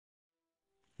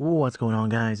What's going on,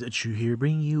 guys? It's you here,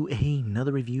 bringing you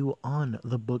another review on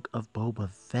the Book of Boba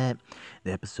Fett,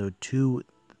 the episode 2.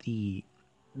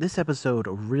 This episode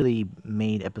really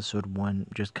made episode 1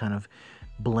 just kind of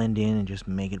blend in and just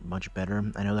make it much better.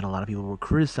 I know that a lot of people were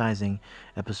criticizing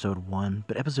episode 1,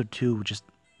 but episode 2 just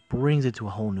brings it to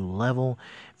a whole new level.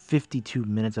 52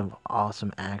 minutes of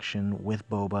awesome action with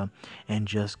Boba and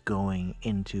just going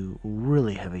into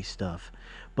really heavy stuff.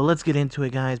 But let's get into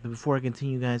it, guys. But before I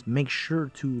continue, guys, make sure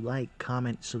to like,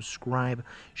 comment, subscribe,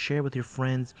 share with your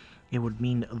friends. It would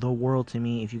mean the world to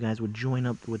me if you guys would join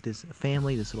up with this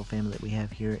family, this little family that we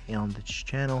have here on this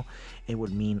channel. It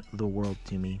would mean the world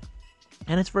to me.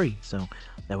 And it's free, so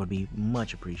that would be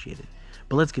much appreciated.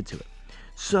 But let's get to it.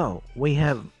 So, we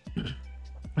have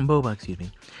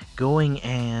Boba, going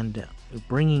and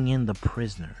bringing in the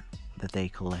prisoner that they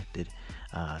collected,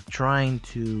 trying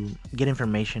to get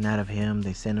information out of him.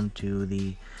 They sent him to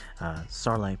the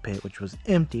Starlight Pit, which was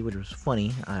empty, which was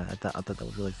funny. I thought that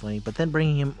was really funny. But then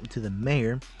bringing him to the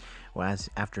mayor,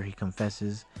 after he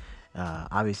confesses,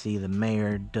 obviously the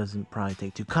mayor doesn't probably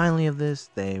take too kindly of this.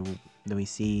 Then we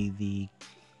see the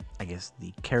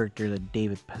character that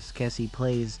David Pasquesi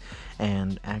plays,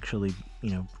 and actually,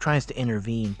 tries to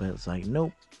intervene, but it's like,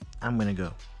 nope, I'm gonna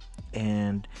go.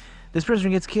 And this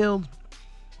prisoner gets killed.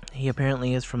 He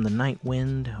apparently is from the Night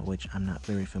Wind, which I'm not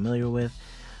very familiar with,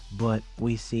 but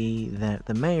we see that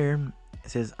the mayor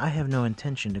says, I have no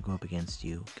intention to go up against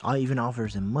you. Even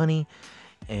offers him money,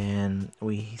 and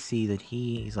we see that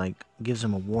he's like, gives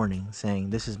him a warning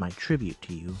saying, this is my tribute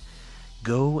to you.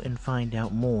 Go and find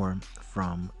out more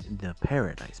from the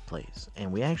Paradise Place.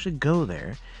 And we actually go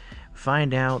there,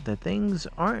 find out that things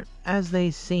aren't as they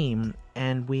seem,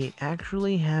 and we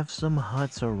actually have some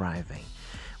HUTTS arriving.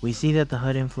 We see that the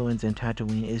HUTT influence in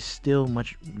Tatooine is still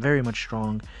very much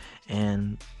strong,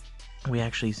 and we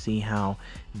actually see how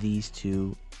these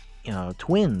two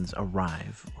twins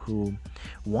arrive who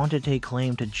want to take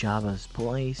claim to Jabba's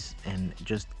place and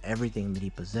just everything that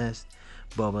he possessed.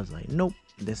 Boba's like, nope,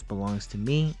 this belongs to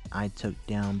me. I took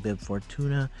down Bib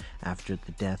Fortuna after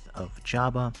the death of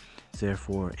Jabba, so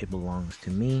therefore it belongs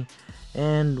to me.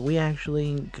 And we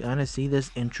actually kind of see this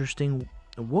interesting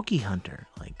Wookiee hunter.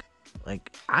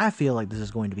 Like I feel like this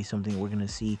is going to be something we're going to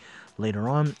see later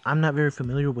on. I'm not very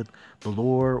familiar with the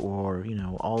lore or,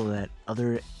 all of that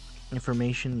other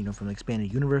information, from the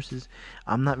expanded universes.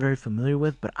 I'm not very familiar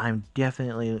with, but I'm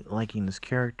definitely liking this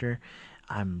character.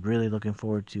 I'm really looking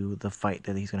forward to the fight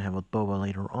that he's going to have with Boba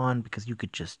later on, because you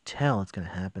could just tell it's going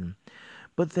to happen.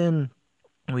 But then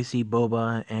we see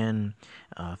Boba and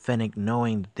Fennec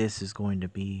knowing that this is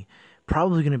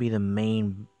probably going to be the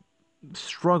main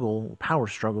power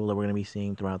struggle that we're going to be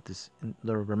seeing throughout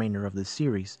the remainder of this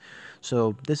series.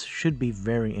 So this should be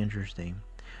very interesting.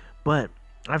 But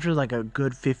after like a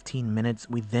good 15 minutes,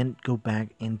 we then go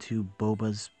back into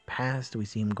Boba's past. We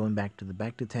see him going back to the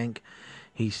Bacta tank.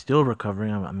 He's still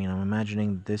recovering. I'm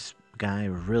imagining this guy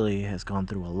really has gone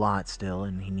through a lot still,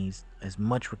 and he needs as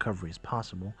much recovery as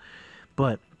possible.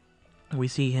 But we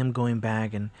see him going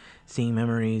back and seeing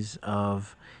memories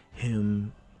of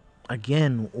him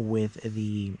again with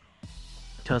the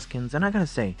Tuskens. And I gotta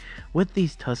say, with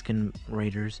these Tusken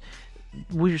Raiders,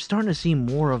 we're starting to see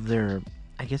more of their,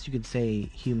 I guess you could say,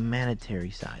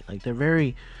 humanitarian side. Like, they're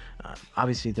very,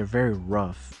 obviously they're very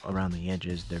rough around the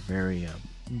edges. They're very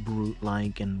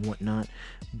brute-like and whatnot,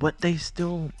 but they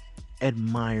still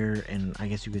admire and, I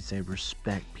guess you could say,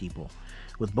 respect people.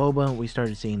 With Boba, we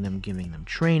started seeing them giving them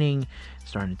training,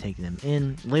 starting to take them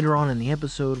in. Later on in the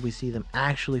episode, we see them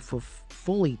actually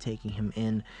fully taking him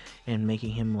in and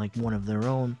making him like one of their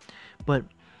own. But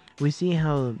we see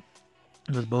how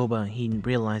with Boba, he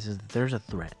realizes that there's a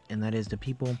threat, and that is the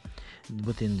people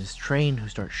within this train who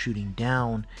start shooting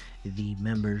down the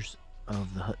members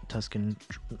of the Tusken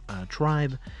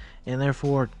tribe, and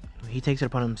therefore he takes it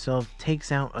upon himself,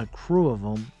 takes out a crew of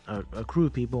them, a crew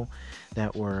of people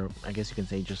that were, I guess you can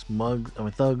say, just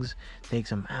thugs, takes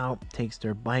them out, takes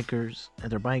their bikes,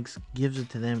 gives it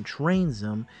to them, trains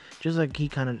them, just like he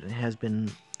kind of has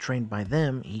been trained by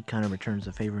them. He kind of returns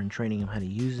the favor in training him how to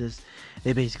use this.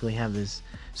 They basically have this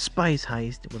spice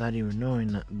heist without even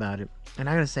knowing about it. And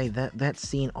I gotta say, that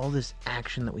scene, all this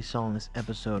action that we saw in this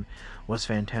episode was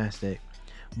fantastic.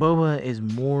 Boba is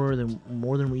more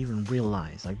than we even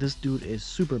realize. Like, this dude is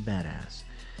super badass,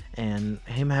 and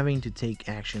him having to take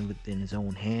action within his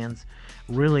own hands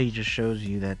really just shows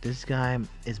you that this guy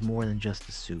is more than just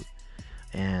a suit.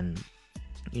 And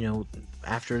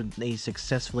after they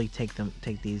successfully take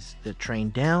the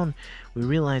train down, we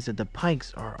realize that the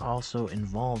Pikes are also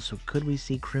involved. So could we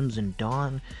see Crimson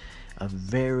Dawn a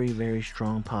very, very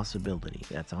strong possibility.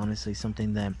 That's honestly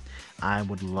something that I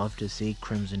would love to see.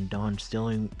 Crimson Dawn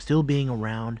still being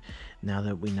around now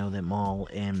that we know that Maul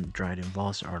and Dryden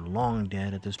Voss are long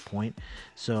dead at this point.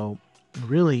 So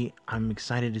really, I'm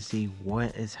excited to see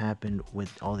what has happened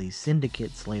with all these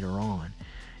syndicates later on.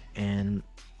 And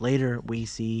later we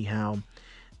see how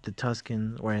the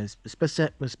Tusken, whereas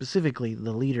specifically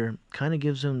the leader, kind of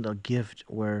gives him the gift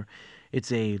where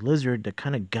it's a lizard that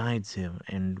kind of guides him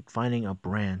and finding a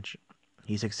branch.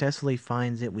 He successfully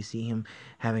finds it. We see him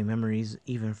having memories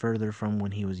even further from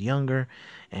when he was younger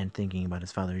and thinking about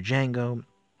his father Django,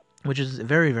 which is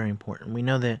very, very important. We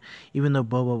know that even though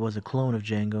Boba was a clone of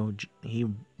Django, he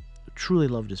truly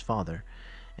loved his father,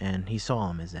 and he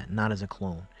saw him as that, not as a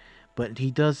clone. But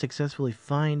he does successfully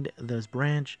find this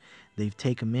branch. They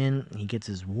take him in. He gets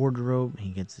his wardrobe.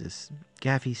 He gets this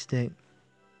gaffy stick.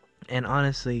 And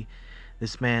honestly,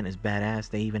 this man is badass.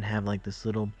 They even have like this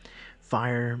little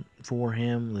fire for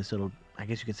him. This little, I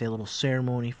guess you could say, a little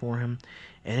ceremony for him.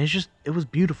 And it was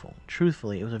beautiful.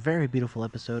 Truthfully, it was a very beautiful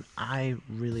episode. I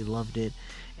really loved it.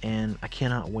 And I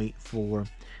cannot wait for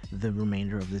the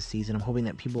remainder of this season. I'm hoping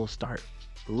that people will start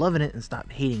loving it and stop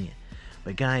hating it.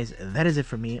 But guys, that is it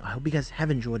for me. I hope you guys have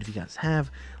enjoyed. If you guys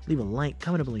have, leave a like,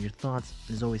 comment below your thoughts.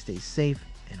 As always, stay safe,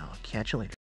 and I'll catch you later.